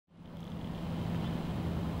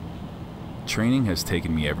Training has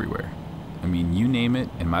taken me everywhere. I mean, you name it,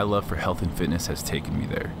 and my love for health and fitness has taken me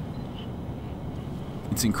there.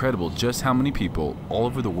 It's incredible just how many people all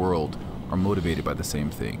over the world are motivated by the same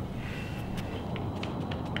thing.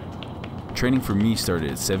 Training for me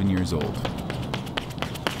started at 7 years old.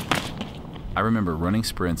 I remember running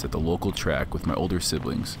sprints at the local track with my older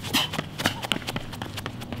siblings.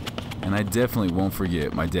 And I definitely won't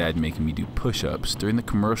forget my dad making me do push-ups during the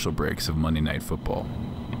commercial breaks of Monday Night Football.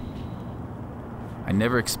 I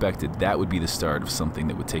never expected that would be the start of something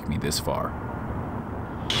that would take me this far.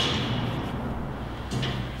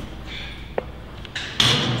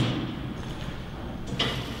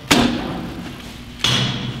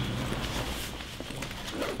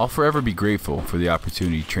 I'll forever be grateful for the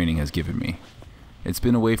opportunity training has given me. It's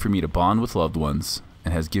been a way for me to bond with loved ones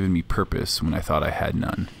and has given me purpose when I thought I had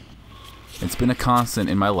none. It's been a constant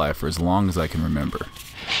in my life for as long as I can remember.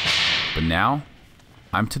 But now,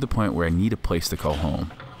 I'm to the point where I need a place to call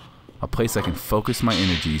home. A place I can focus my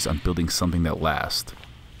energies on building something that lasts.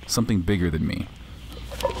 Something bigger than me.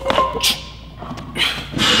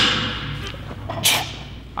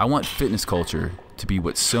 I want fitness culture to be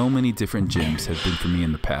what so many different gyms have been for me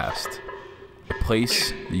in the past. A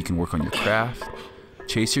place that you can work on your craft,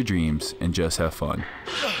 chase your dreams, and just have fun.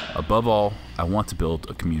 Above all, I want to build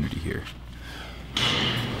a community here.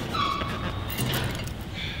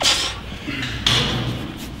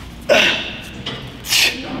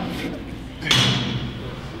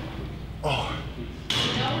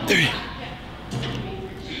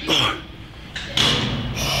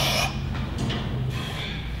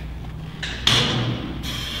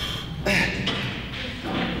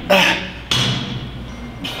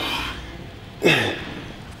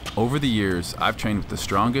 Over the years, I've trained with the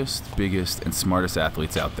strongest, biggest, and smartest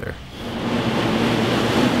athletes out there.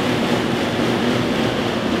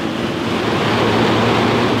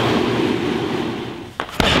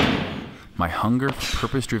 My hunger for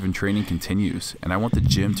purpose-driven training continues, and I want the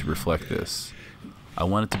gym to reflect this. I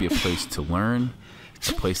want it to be a place to learn,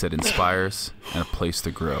 a place that inspires, and a place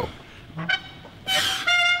to grow.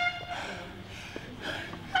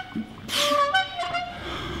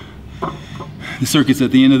 The circuits at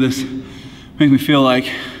the end of this make me feel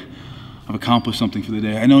like I've accomplished something for the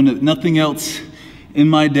day. I know that nothing else in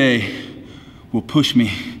my day will push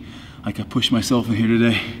me like I pushed myself in here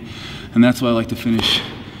today. And that's why I like to finish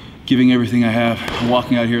giving everything I have and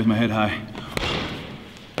walking out here with my head high.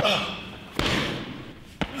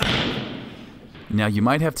 Now, you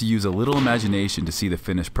might have to use a little imagination to see the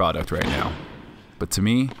finished product right now. But to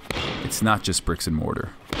me, it's not just bricks and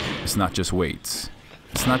mortar. It's not just weights.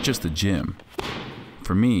 It's not just a gym.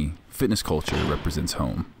 For me, fitness culture represents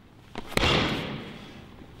home.